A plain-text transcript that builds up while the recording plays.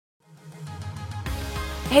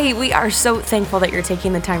Hey, we are so thankful that you're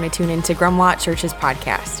taking the time to tune into Grumwat Church's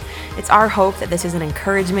podcast. It's our hope that this is an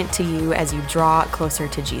encouragement to you as you draw closer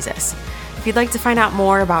to Jesus. If you'd like to find out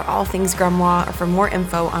more about all things Grumwat or for more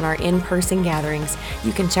info on our in-person gatherings,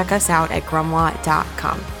 you can check us out at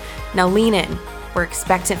grumwat.com. Now lean in. We're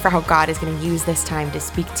expectant for how God is going to use this time to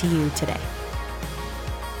speak to you today.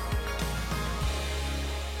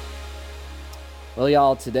 Well,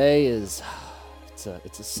 y'all, today it's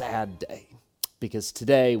a sad day because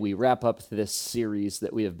today we wrap up this series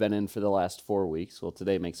that we have been in for the last 4 weeks. Well,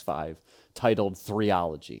 today makes 5, titled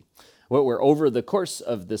Theology. Where over the course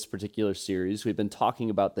of this particular series, we've been talking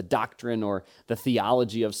about the doctrine or the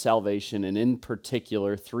theology of salvation, and in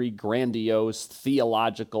particular, 3 grandiose,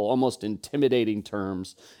 theological, almost intimidating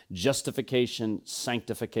terms: justification,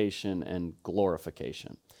 sanctification, and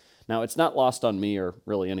glorification. Now, it's not lost on me or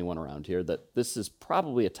really anyone around here that this is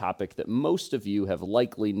probably a topic that most of you have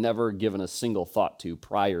likely never given a single thought to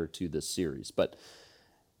prior to this series. But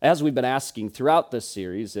as we've been asking throughout this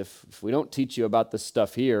series, if we don't teach you about this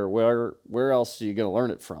stuff here, where else are you going to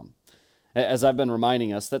learn it from? As I've been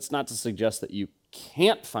reminding us, that's not to suggest that you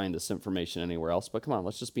can't find this information anywhere else, but come on,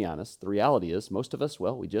 let's just be honest. The reality is most of us,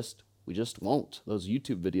 well, we just won't. Those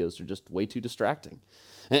YouTube videos are just way too distracting.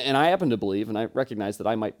 And I happen to believe, and I recognize that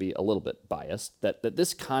I might be a little bit biased, that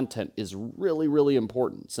this content is really, really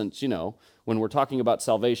important since, when we're talking about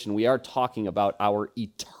salvation, we are talking about our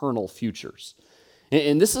eternal futures.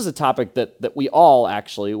 And this is a topic that we all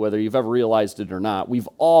actually, whether you've ever realized it or not, we've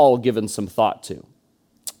all given some thought to.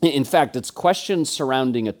 In fact, it's questions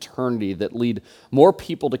surrounding eternity that lead more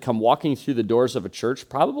people to come walking through the doors of a church,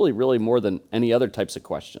 probably really more than any other types of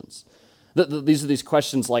questions. These are these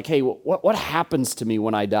questions like, hey, what happens to me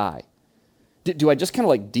when I die? Do I just kind of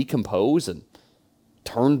like decompose and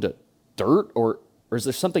turn to dirt, or is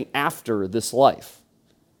there something after this life?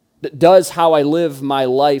 Does how I live my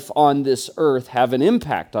life on this earth have an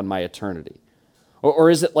impact on my eternity? Or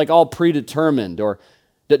is it like all predetermined? Or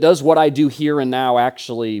does what I do here and now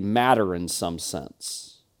actually matter in some sense?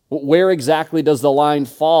 Where exactly does the line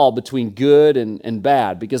fall between good and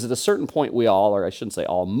bad? Because at a certain point we all, or I shouldn't say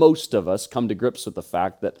all, most of us come to grips with the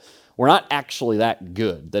fact that we're not actually that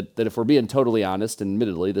good. That if we're being totally honest,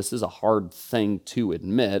 admittedly, this is a hard thing to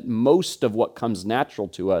admit, most of what comes natural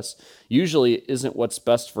to us usually isn't what's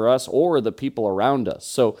best for us or the people around us.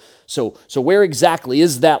 So where exactly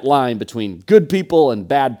is that line between good people and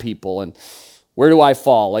bad people? And where do I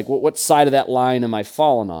fall? Like, what side of that line am I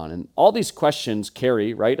falling on? And all these questions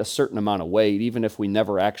carry, right, a certain amount of weight, even if we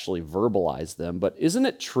never actually verbalize them. But isn't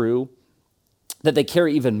it true that they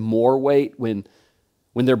carry even more weight when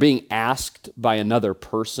they're being asked by another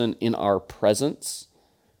person in our presence?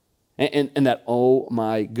 And that, oh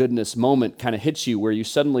my goodness moment kind of hits you where you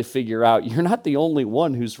suddenly figure out you're not the only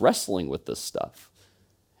one who's wrestling with this stuff.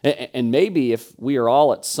 And maybe if we are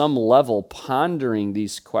all at some level pondering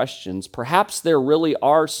these questions, perhaps there really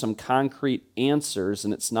are some concrete answers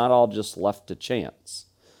and it's not all just left to chance.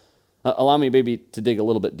 Allow me maybe to dig a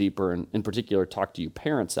little bit deeper and in particular talk to you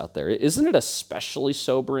parents out there. Isn't it especially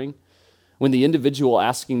sobering when the individual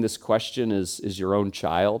asking this question is your own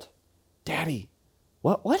child? Daddy,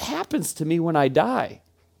 what happens to me when I die?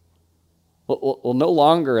 Well, no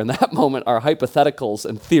longer in that moment are hypotheticals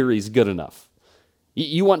and theories good enough.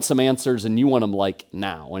 You want some answers and you want them like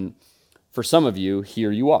now. And for some of you, here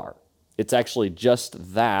you are. It's actually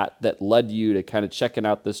just that led you to kind of checking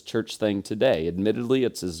out this church thing today. Admittedly,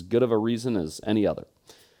 it's as good of a reason as any other.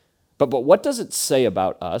 But what does it say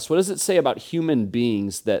about us? What does it say about human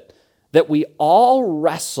beings that we all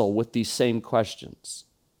wrestle with these same questions?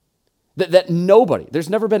 That nobody, there's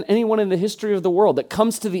never been anyone in the history of the world that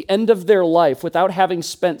comes to the end of their life without having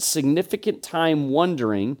spent significant time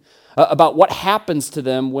wondering about what happens to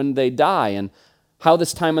them when they die and how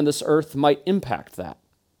this time on this earth might impact that.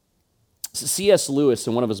 C.S. Lewis,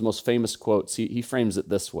 in one of his most famous quotes, he frames it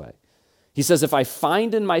this way. He says, if I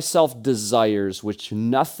find in myself desires which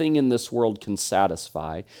nothing in this world can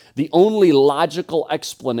satisfy, the only logical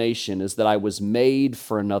explanation is that I was made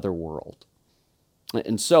for another world.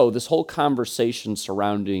 And so this whole conversation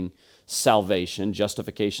surrounding salvation,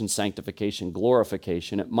 justification, sanctification,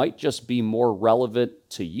 glorification, it might just be more relevant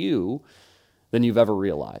to you than you've ever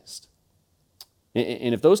realized.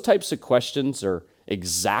 And if those types of questions are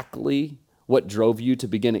exactly what drove you to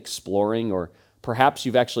begin exploring, or perhaps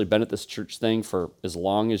you've actually been at this church thing for as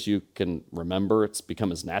long as you can remember, it's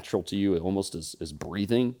become as natural to you almost as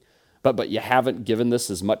breathing, but you haven't given this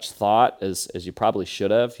as much thought as you probably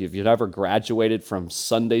should have. If you've never graduated from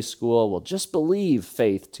Sunday school, well, just believe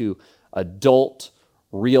faith to adult,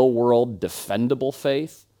 real-world, defendable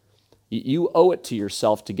faith. You owe it to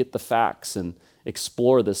yourself to get the facts and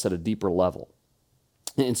explore this at a deeper level.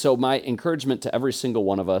 And so my encouragement to every single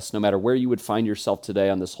one of us, no matter where you would find yourself today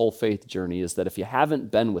on this whole faith journey, is that if you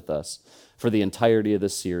haven't been with us for the entirety of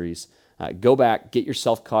this series, go back, get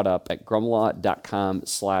yourself caught up at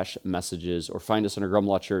grumlaw.com/messages, or find us in our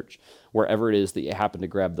Grumlaw Church, wherever it is that you happen to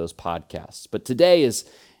grab those podcasts. But today is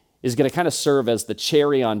going to kind of serve as the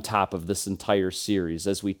cherry on top of this entire series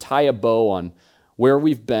as we tie a bow on where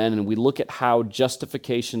we've been and we look at how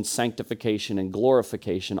justification, sanctification, and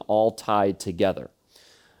glorification all tied together.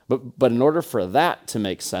 But in order for that to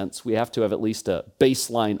make sense, we have to have at least a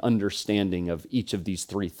baseline understanding of each of these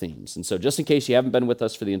three themes. And so just in case you haven't been with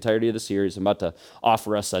us for the entirety of the series, I'm about to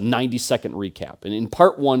offer us a 90-second recap. And in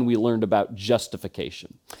part one, we learned about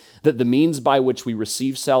justification, that the means by which we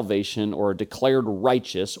receive salvation or are declared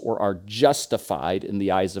righteous or are justified in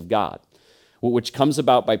the eyes of God, which comes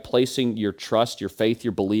about by placing your trust, your faith,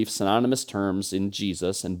 your belief, synonymous terms, in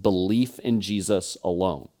Jesus and belief in Jesus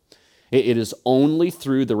alone. It is only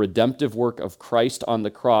through the redemptive work of Christ on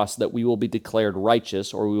the cross that we will be declared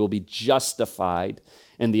righteous, or we will be justified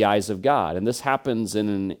in the eyes of God. And this happens in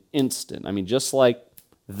an instant. I mean, just like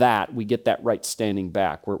that, we get that right standing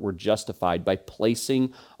back. We're justified by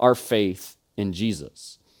placing our faith in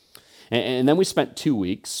Jesus. And then we spent 2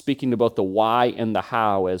 weeks speaking about the why and the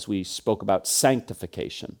how as we spoke about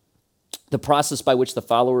sanctification, the process by which the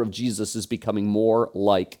follower of Jesus is becoming more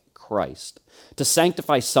like Christ. To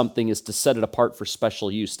sanctify something is to set it apart for special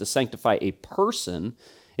use. To sanctify a person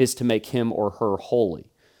is to make him or her holy.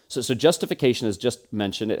 So justification, as just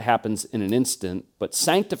mentioned, it happens in an instant, but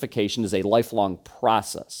sanctification is a lifelong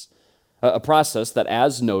process. A process that,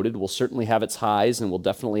 as noted, will certainly have its highs and will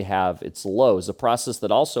definitely have its lows. A process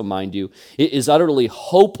that also, mind you, is utterly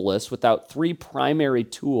hopeless without three primary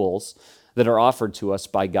tools that are offered to us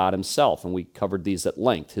by God himself. And we covered these at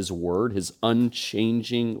length. His word, his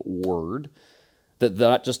unchanging word, that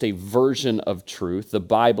not just a version of truth. The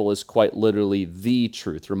Bible is quite literally the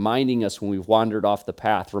truth, reminding us when we've wandered off the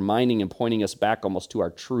path, reminding and pointing us back almost to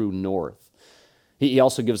our true north. He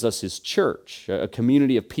also gives us his church, a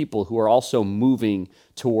community of people who are also moving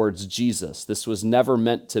towards Jesus. This was never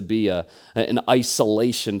meant to be an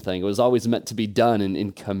isolation thing. It was always meant to be done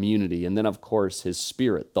in community. And then, of course, his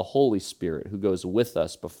Spirit, the Holy Spirit, who goes with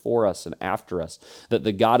us, before us, and after us, that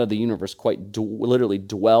the God of the universe quite literally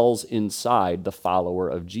dwells inside the follower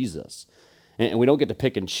of Jesus. And we don't get to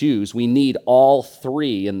pick and choose. We need all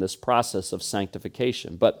three in this process of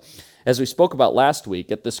sanctification. But as we spoke about last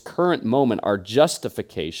week, at this current moment, our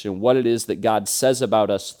justification, what it is that God says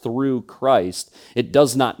about us through Christ, it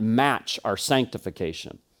does not match our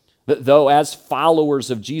sanctification. Though as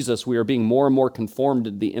followers of Jesus, we are being more and more conformed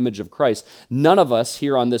to the image of Christ, none of us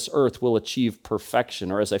here on this earth will achieve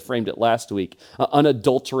perfection, or as I framed it last week,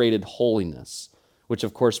 unadulterated holiness, which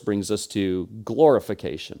of course brings us to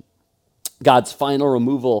glorification. God's final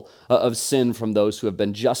removal of sin from those who have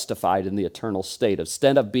been justified in the eternal state.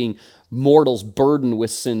 Instead of being mortals burdened with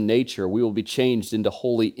sin nature, we will be changed into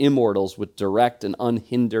holy immortals with direct and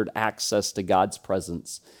unhindered access to God's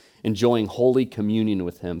presence, enjoying holy communion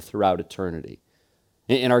with him throughout eternity.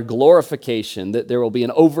 In our glorification, that there will be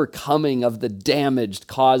an overcoming of the damage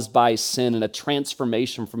caused by sin and a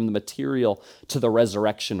transformation from the material to the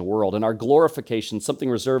resurrection world. In our glorification, something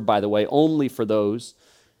reserved, by the way, only for those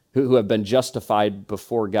who have been justified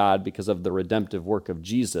before God because of the redemptive work of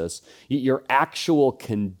Jesus, your actual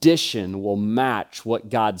condition will match what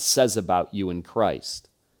God says about you in Christ.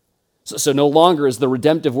 So no longer is the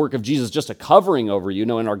redemptive work of Jesus just a covering over you.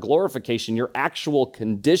 No, in our glorification, your actual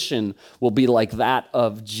condition will be like that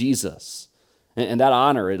of Jesus. And that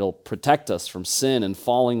honor, it'll protect us from sin and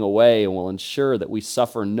falling away and will ensure that we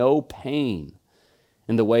suffer no pain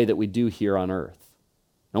in the way that we do here on earth.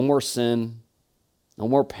 No more sin, no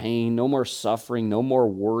more pain, no more suffering, no more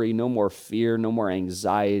worry, no more fear, no more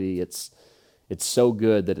anxiety. It's so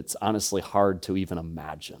good that it's honestly hard to even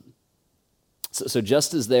imagine. So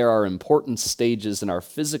just as there are important stages in our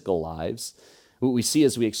physical lives, what we see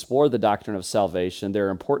as we explore the doctrine of salvation, there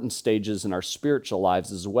are important stages in our spiritual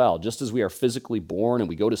lives as well. Just as we are physically born and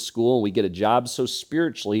we go to school and we get a job, so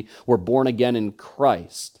spiritually we're born again in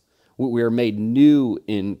Christ. We are made new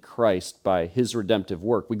in Christ by his redemptive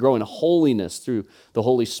work. We grow in holiness through the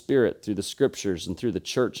Holy Spirit, through the scriptures, and through the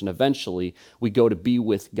church, and eventually we go to be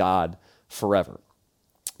with God forever.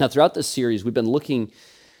 Now, throughout this series, we've been looking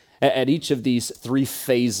at each of these three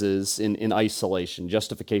phases in isolation: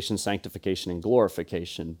 justification, sanctification, and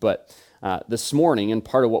glorification. But this morning, and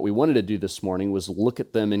part of what we wanted to do this morning, was look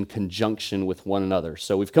at them in conjunction with one another.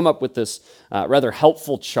 So we've come up with this rather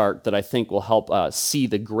helpful chart that I think will help see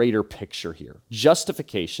the greater picture here.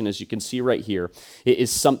 Justification, as you can see right here,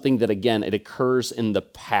 is something that, again, it occurs in the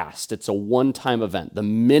past. It's a one-time event. The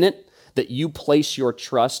minute that you place your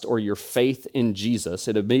trust or your faith in Jesus,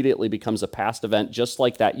 it immediately becomes a past event. Just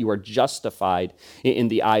like that, you are justified in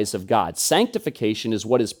the eyes of God. Sanctification is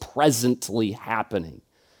what is presently happening.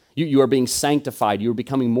 You are being sanctified. You're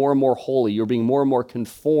becoming more and more holy. You're being more and more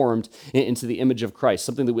conformed into the image of Christ,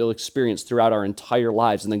 something that we'll experience throughout our entire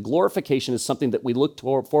lives. And then glorification is something that we look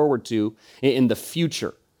forward to in the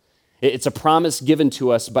future. It's a promise given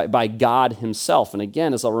to us by God himself. And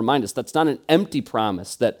again, as I'll remind us, that's not an empty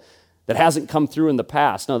promise that hasn't come through in the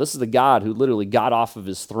past. No, this is the God who literally got off of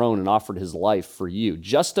his throne and offered his life for you.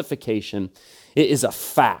 Justification is a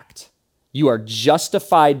fact. You are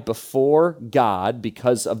justified before God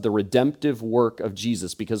because of the redemptive work of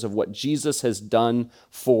Jesus, because of what Jesus has done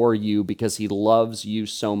for you, because he loves you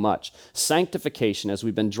so much. Sanctification, as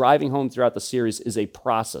we've been driving home throughout the series, is a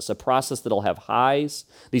process that'll have highs,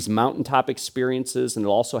 these mountaintop experiences, and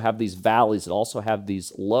it'll also have these valleys, it'll also have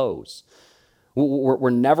these lows. We're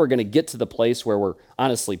never going to get to the place where we're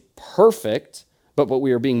honestly perfect, but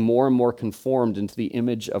we are being more and more conformed into the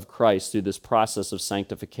image of Christ through this process of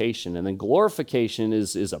sanctification. And then glorification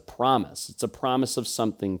is a promise. It's a promise of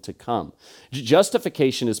something to come.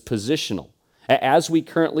 Justification is positional. As we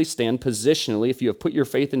currently stand positionally, if you have put your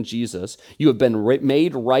faith in Jesus, you have been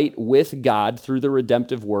made right with God through the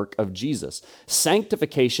redemptive work of Jesus.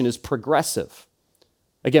 Sanctification is progressive.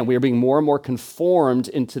 Again, we are being more and more conformed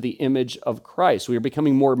into the image of Christ. We are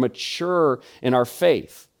becoming more mature in our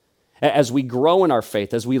faith. As we grow in our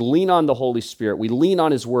faith, as we lean on the Holy Spirit, we lean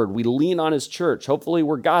on his word, we lean on his church. Hopefully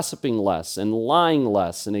we're gossiping less and lying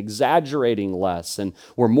less and exaggerating less, and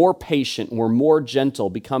we're more patient, we're more gentle,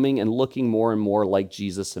 becoming and looking more and more like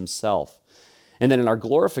Jesus himself. And then in our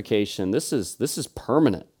glorification, this is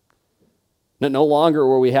permanent. No longer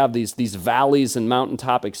will we have these valleys and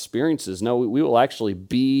mountaintop experiences. No, we will actually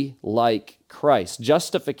be like Christ.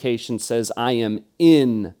 Justification says, I am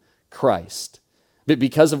in Christ. But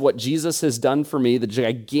because of what Jesus has done for me, the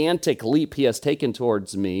gigantic leap he has taken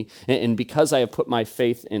towards me, and because I have put my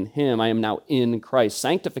faith in him, I am now in Christ.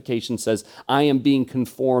 Sanctification says, I am being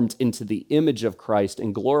conformed into the image of Christ,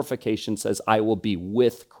 and glorification says, I will be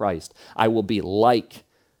with Christ. I will be like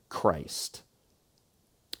Christ.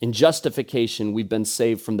 In justification, we've been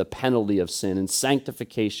saved from the penalty of sin. In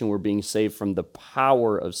sanctification, we're being saved from the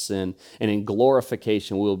power of sin. And in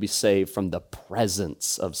glorification, we will be saved from the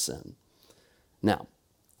presence of sin. Now,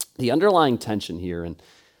 the underlying tension here, and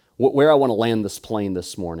where I want to land this plane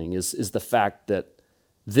this morning, is the fact that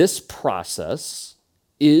this process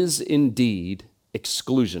is indeed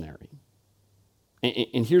exclusionary.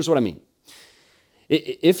 And here's what I mean.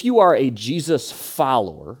 If you are a Jesus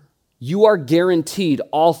follower, you are guaranteed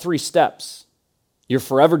all three steps. You're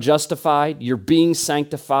forever justified, you're being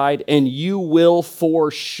sanctified, and you will for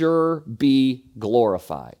sure be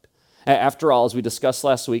glorified. After all, as we discussed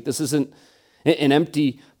last week, this isn't an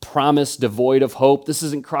empty promise devoid of hope. This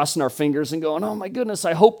isn't crossing our fingers and going, oh my goodness,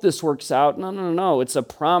 I hope this works out. No. It's a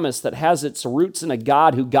promise that has its roots in a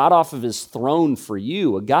God who got off of his throne for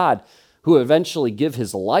you, a God who will eventually give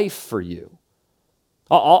his life for you.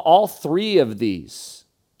 All three of these,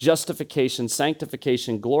 justification,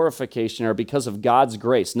 sanctification, glorification, are because of God's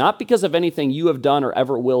grace, not because of anything you have done or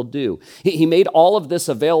ever will do. He made all of this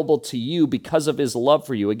available to you because of his love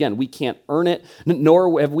for you. Again, we can't earn it,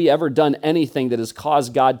 nor have we ever done anything that has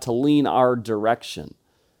caused God to lean our direction.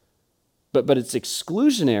 But it's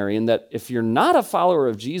exclusionary in that if you're not a follower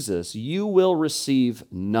of Jesus, you will receive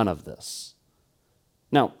none of this.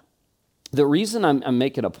 Now, the reason I'm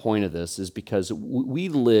making a point of this is because we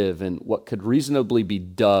live in what could reasonably be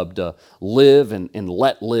dubbed a live and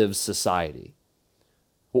let live society,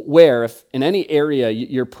 where if in any area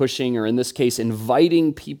you're pushing, or in this case,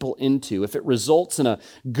 inviting people into, if it results in a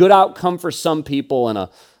good outcome for some people and a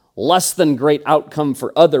less than great outcome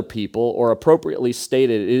for other people, or appropriately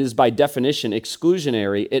stated, it is by definition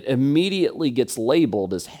exclusionary, it immediately gets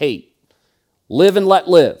labeled as hate. Live and let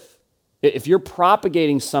live. If you're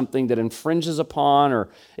propagating something that infringes upon or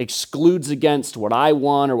excludes against what I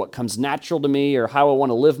want or what comes natural to me or how I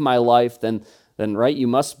want to live my life, then right, you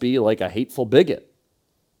must be like a hateful bigot.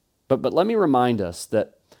 But let me remind us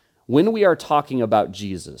that when we are talking about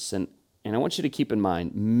Jesus, and I want you to keep in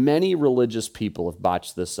mind, many religious people have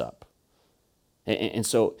botched this up. And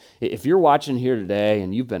so if you're watching here today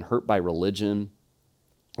and you've been hurt by religion,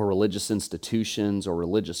 or religious institutions or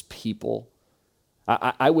religious people.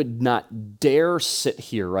 I would not dare sit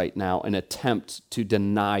here right now and attempt to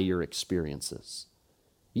deny your experiences.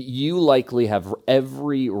 You likely have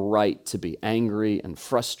every right to be angry and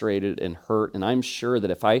frustrated and hurt, and I'm sure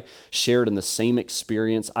that if I shared in the same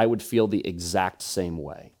experience, I would feel the exact same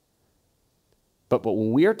way. But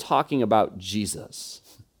when we are talking about Jesus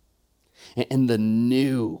and the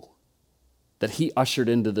new that he ushered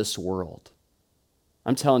into this world,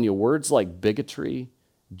 I'm telling you, words like bigotry,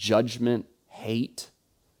 judgment, hate,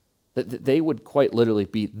 that they would quite literally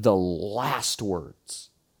be the last words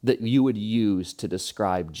that you would use to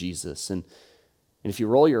describe Jesus. And if you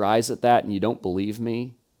roll your eyes at that and you don't believe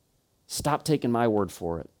me, stop taking my word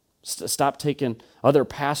for it. Stop taking other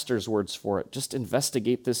pastors' words for it. Just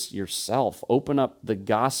investigate this yourself. Open up the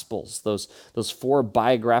Gospels, those 4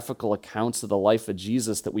 biographical accounts of the life of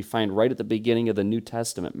Jesus that we find right at the beginning of the New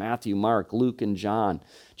Testament, Matthew, Mark, Luke, and John.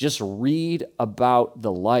 Just read about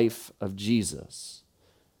the life of Jesus.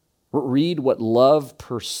 Read what love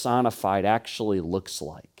personified actually looks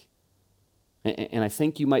like. And I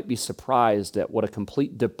think you might be surprised at what a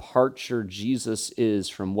complete departure Jesus is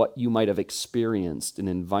from what you might have experienced in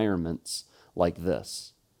environments like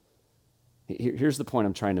this. Here's the point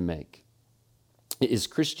I'm trying to make. Is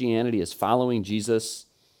Christianity, is following Jesus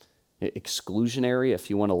exclusionary,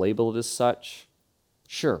 if you want to label it as such?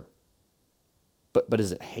 Sure. But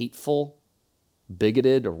is it hateful,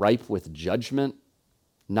 bigoted, or ripe with judgment?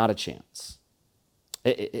 Not a chance.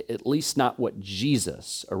 At least not what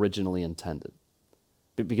Jesus originally intended.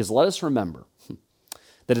 Because let us remember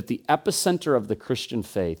that at the epicenter of the Christian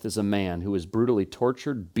faith is a man who was brutally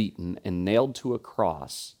tortured, beaten, and nailed to a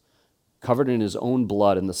cross, covered in his own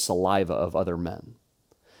blood and the saliva of other men.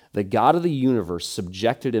 The God of the universe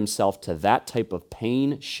subjected himself to that type of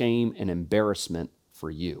pain, shame, and embarrassment for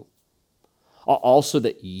you. Also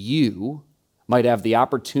that you might have the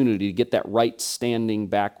opportunity to get that right standing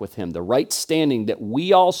back with him, the right standing that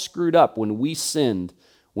we all screwed up when we sinned,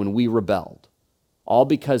 when we rebelled, all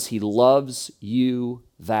because he loves you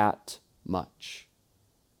that much.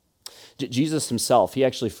 Jesus himself, he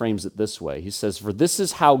actually frames it this way. He says, "For this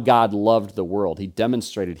is how God loved the world." He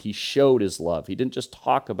demonstrated, he showed his love. He didn't just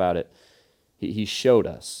talk about it, he showed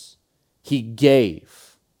us. He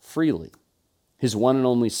gave freely his one and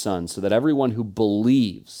only Son so that everyone who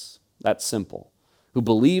believes, that's simple, who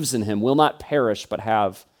believes in him will not perish but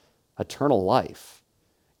have eternal life.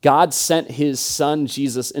 God sent his Son,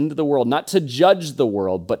 Jesus, into the world, not to judge the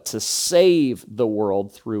world, but to save the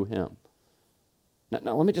world through him.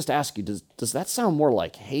 Now let me just ask you, does that sound more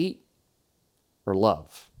like hate or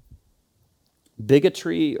love?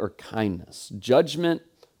 Bigotry or kindness? Judgment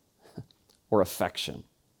or affection?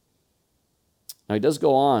 Now, he does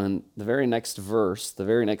go on in the very next verse, the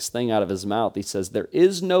very next thing out of his mouth, he says, "There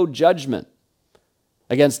is no judgment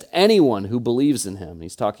against anyone who believes in him."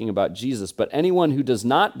 He's talking about Jesus, but anyone who does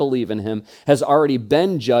not believe in him has already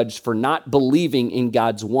been judged for not believing in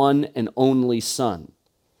God's one and only Son.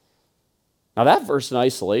 Now, that verse in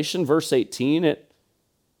isolation, verse 18, it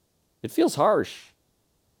feels harsh.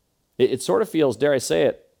 It sort of feels, dare I say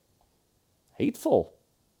it, hateful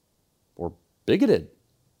or bigoted.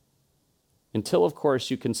 Until, of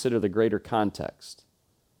course, you consider the greater context.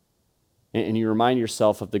 And you remind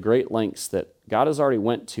yourself of the great lengths that God has already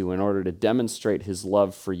went to in order to demonstrate his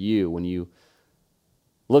love for you. When you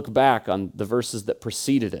look back on the verses that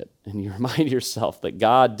preceded it, and you remind yourself that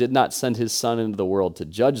God did not send his Son into the world to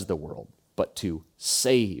judge the world, but to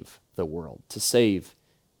save the world, to save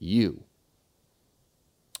you.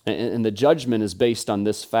 And the judgment is based on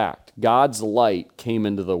this fact. God's light came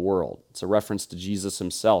into the world. It's a reference to Jesus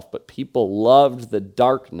himself, but people loved the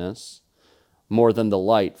darkness more than the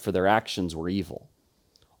light, for their actions were evil.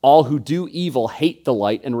 All who do evil hate the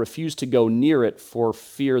light and refuse to go near it for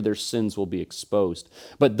fear their sins will be exposed.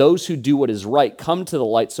 But those who do what is right come to the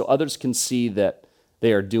light so others can see that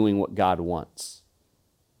they are doing what God wants.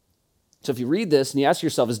 So if you read this and you ask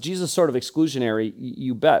yourself, is Jesus sort of exclusionary?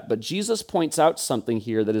 You bet. But Jesus points out something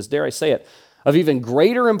here that is, dare I say it, of even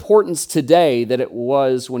greater importance today than it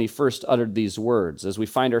was when he first uttered these words, as we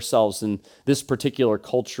find ourselves in this particular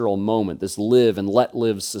cultural moment, this live and let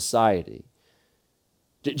live society.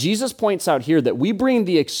 Jesus points out here that we bring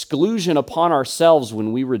the exclusion upon ourselves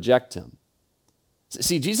when we reject him.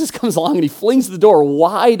 See, Jesus comes along and he flings the door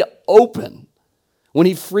wide open when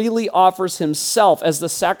he freely offers himself as the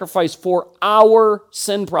sacrifice for our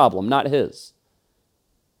sin problem, not his.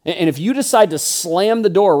 And if you decide to slam the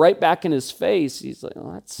door right back in his face, he's like,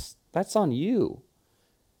 oh, that's on you.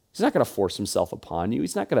 He's not going to force himself upon you.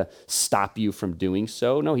 He's not going to stop you from doing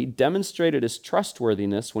so. No, he demonstrated his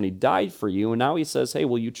trustworthiness when he died for you, and now he says, hey,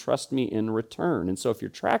 will you trust me in return? And so if you're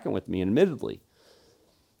tracking with me, admittedly,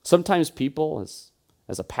 sometimes people,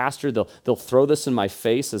 as a pastor, they'll throw this in my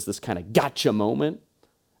face as this kind of gotcha moment.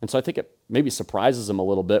 And so I think it maybe surprises them a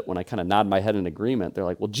little bit when I kind of nod my head in agreement. They're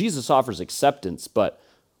like, well, Jesus offers acceptance, but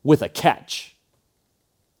with a catch.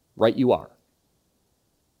 Right you are.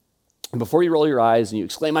 And before you roll your eyes and you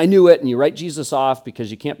exclaim, I knew it, and you write Jesus off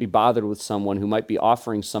because you can't be bothered with someone who might be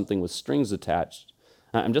offering something with strings attached,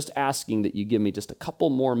 I'm just asking that you give me just a couple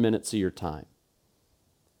more minutes of your time.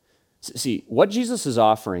 See, what Jesus is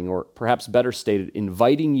offering, or perhaps better stated,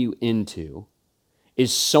 inviting you into,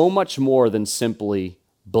 is so much more than simply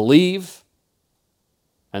believe,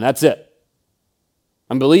 and that's it.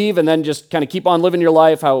 And believe, and then just kind of keep on living your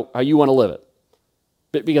life how you want to live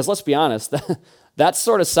it. Because let's be honest, that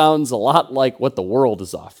sort of sounds a lot like what the world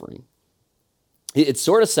is offering. It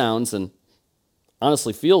sort of sounds and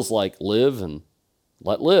honestly feels like live and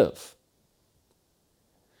let live.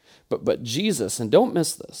 But Jesus, and don't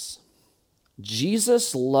miss this,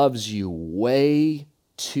 Jesus loves you way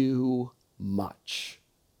too much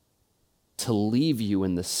to leave you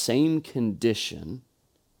in the same condition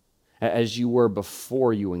as you were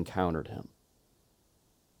before you encountered him.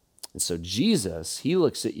 And so Jesus, he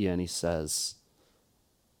looks at you and he says,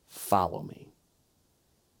 follow me.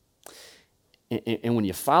 And when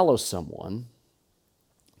you follow someone,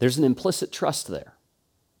 there's an implicit trust there.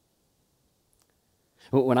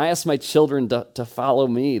 When I ask my children to follow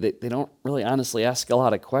me, they don't really honestly ask a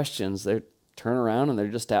lot of questions. They turn around and they're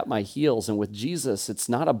just at my heels. And with Jesus, it's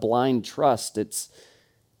not a blind trust. It's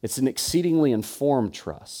an exceedingly informed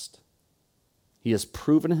trust. He has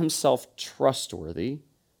proven himself trustworthy,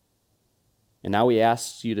 and now he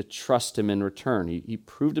asks you to trust him in return. He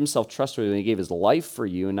proved himself trustworthy when he gave his life for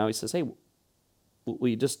you, and now he says, hey, will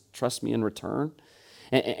you just trust me in return?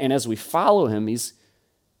 And as we follow him, he's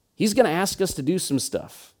going to ask us to do some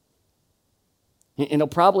stuff. And he'll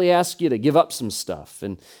probably ask you to give up some stuff,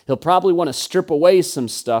 and he'll probably want to strip away some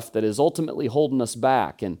stuff that is ultimately holding us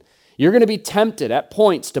back. And you're going to be tempted at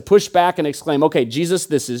points to push back and exclaim, okay, Jesus,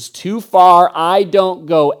 this is too far. I don't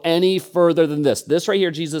go any further than this. This right here,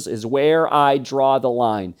 Jesus, is where I draw the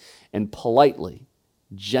line. And politely,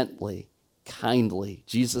 gently, kindly,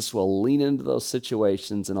 Jesus will lean into those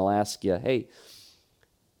situations and he'll ask you, hey,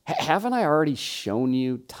 haven't I already shown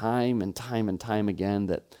you time and time and time again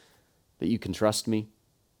that you can trust me?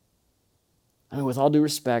 I mean, with all due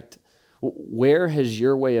respect, where has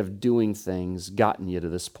your way of doing things gotten you to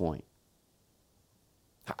this point?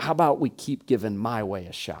 How about we keep giving my way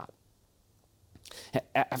a shot?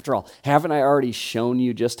 After all, haven't I already shown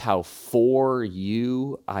you just how for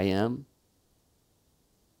you I am?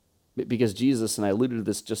 Because Jesus, and I alluded to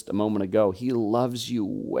this just a moment ago, he loves you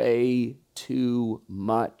way too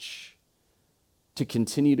much to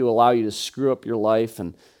continue to allow you to screw up your life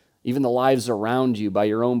and even the lives around you by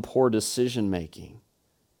your own poor decision making.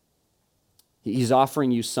 He's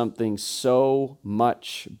offering you something so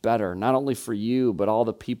much better, not only for you, but all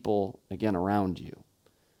the people, again, around you.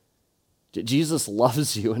 Jesus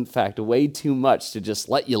loves you, in fact, way too much to just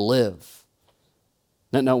let you live.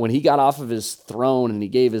 No, when he got off of his throne and he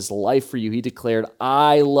gave his life for you, he declared,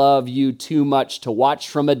 I love you too much to watch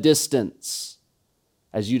from a distance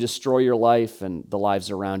as you destroy your life and the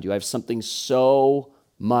lives around you. I have something so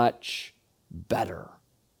much better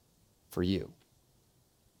for you.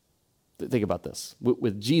 Think about this.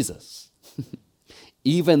 With Jesus,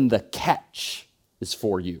 even the catch is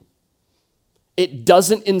for you. It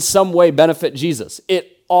doesn't in some way benefit Jesus.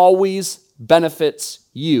 It always benefits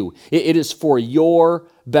you. It is for your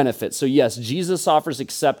benefit. So yes, Jesus offers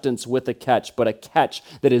acceptance with a catch, but a catch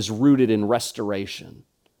that is rooted in restoration,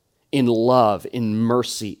 in love, in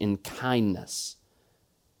mercy, in kindness.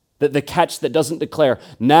 The catch that doesn't declare,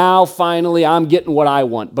 now finally I'm getting what I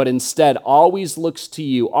want, but instead always looks to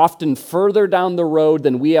you, often further down the road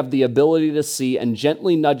than we have the ability to see, and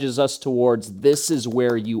gently nudges us towards, this is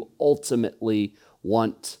where you ultimately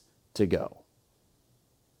want to go.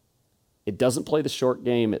 It doesn't play the short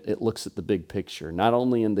game, it looks at the big picture, not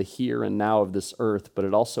only in the here and now of this earth, but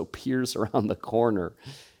it also peers around the corner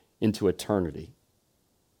into eternity.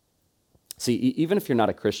 See, even if you're not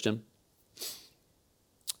a Christian,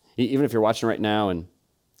 even if you're watching right now and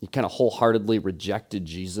you kind of wholeheartedly rejected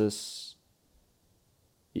Jesus,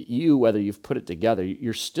 you, whether you've put it together,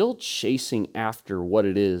 you're still chasing after what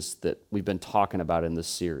it is that we've been talking about in this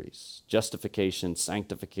series. Justification,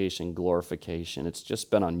 sanctification, glorification. It's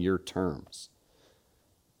just been on your terms.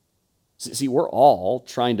 See, we're all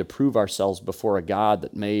trying to prove ourselves before a God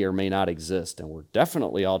that may or may not exist, and we're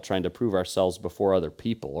definitely all trying to prove ourselves before other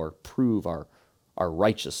people or prove our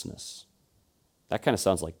righteousness. That kind of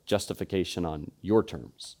sounds like justification on your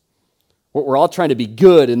terms. We're all trying to be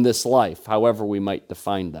good in this life, however we might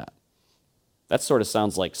define that. That sort of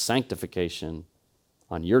sounds like sanctification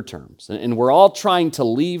on your terms. And we're all trying to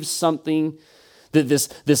leave something,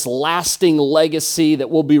 this lasting legacy that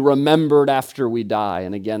will be remembered after we die.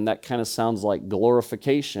 And again, that kind of sounds like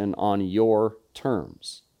glorification on your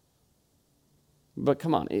terms. But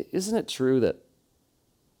come on, isn't it true that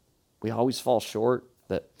we always fall short,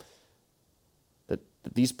 that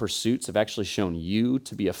these pursuits have actually shown you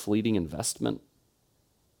to be a fleeting investment?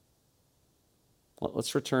 Well,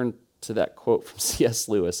 let's return to that quote from C.S.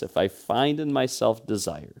 Lewis. If I find in myself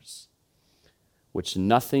desires which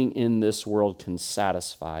nothing in this world can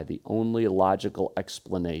satisfy, the only logical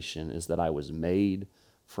explanation is that I was made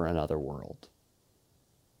for another world.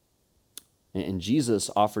 And Jesus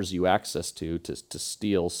offers you access to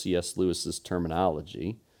steal C.S. Lewis's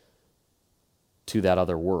terminology, to that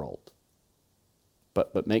other world.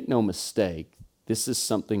 But make no mistake, this is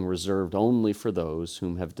something reserved only for those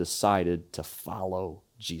whom have decided to follow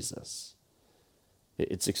Jesus.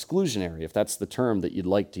 It's exclusionary, if that's the term that you'd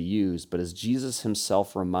like to use, but as Jesus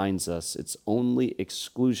himself reminds us, it's only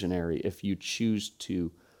exclusionary if you choose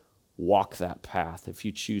to walk that path, if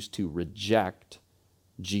you choose to reject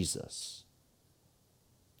Jesus.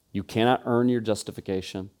 You cannot earn your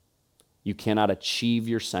justification, you cannot achieve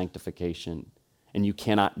your sanctification, and you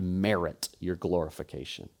cannot merit your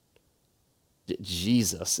glorification.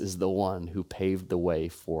 Jesus is the one who paved the way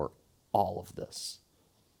for all of this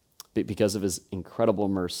because of his incredible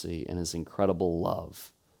mercy and his incredible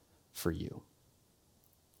love for you.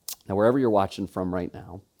 Now, wherever you're watching from right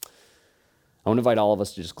now, I want to invite all of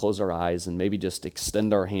us to just close our eyes and maybe just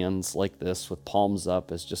extend our hands like this with palms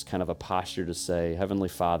up as just kind of a posture to say, Heavenly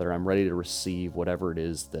Father, I'm ready to receive whatever it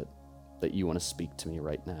is that you want to speak to me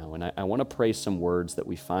right now. And I want to pray some words that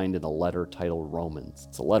we find in a letter titled Romans.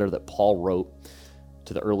 It's a letter that Paul wrote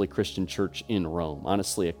to the early Christian church in Rome.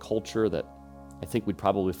 Honestly, a culture that I think we'd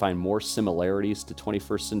probably find more similarities to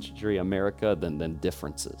 21st century America than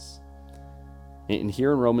differences. And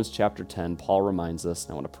here in Romans chapter 10, Paul reminds us,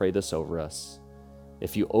 and I want to pray this over us,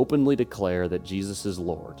 if you openly declare that Jesus is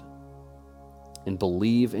Lord and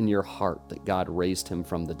believe in your heart that God raised him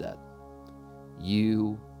from the dead,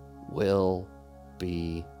 you will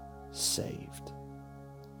be saved.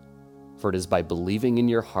 For it is by believing in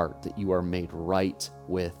your heart that you are made right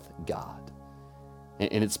with God.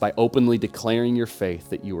 And it's by openly declaring your faith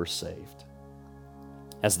that you are saved.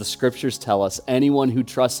 As the scriptures tell us, anyone who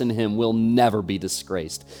trusts in him will never be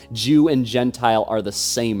disgraced. Jew and Gentile are the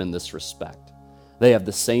same in this respect. They have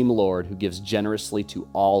the same Lord who gives generously to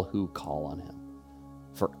all who call on him.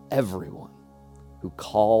 For everyone who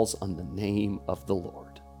calls on the name of the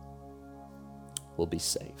Lord will be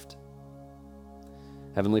saved.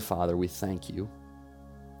 Heavenly Father, we thank you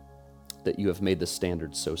that you have made the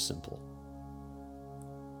standard so simple.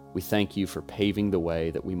 We thank you for paving the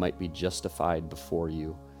way that we might be justified before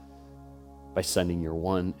you by sending your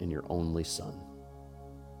one and your only Son.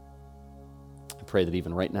 I pray that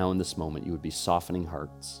even right now in this moment, you would be softening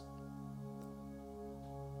hearts,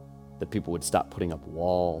 that people would stop putting up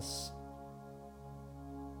walls,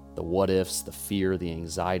 the what ifs, the fear, the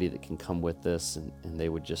anxiety that can come with this, and they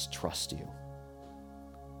would just trust you.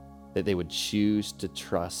 That they would choose to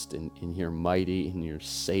trust in your mighty, in your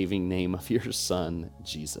saving name of your Son,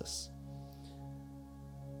 Jesus.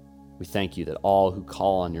 We thank you that all who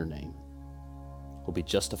call on your name will be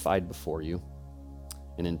justified before you,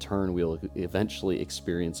 and in turn we'll eventually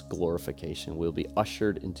experience glorification. We'll be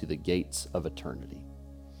ushered into the gates of eternity.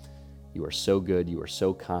 You are so good, you are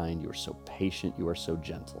so kind, you are so patient, you are so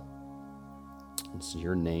gentle. It's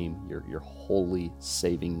your name, your holy,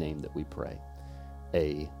 saving name that we pray.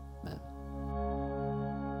 Amen.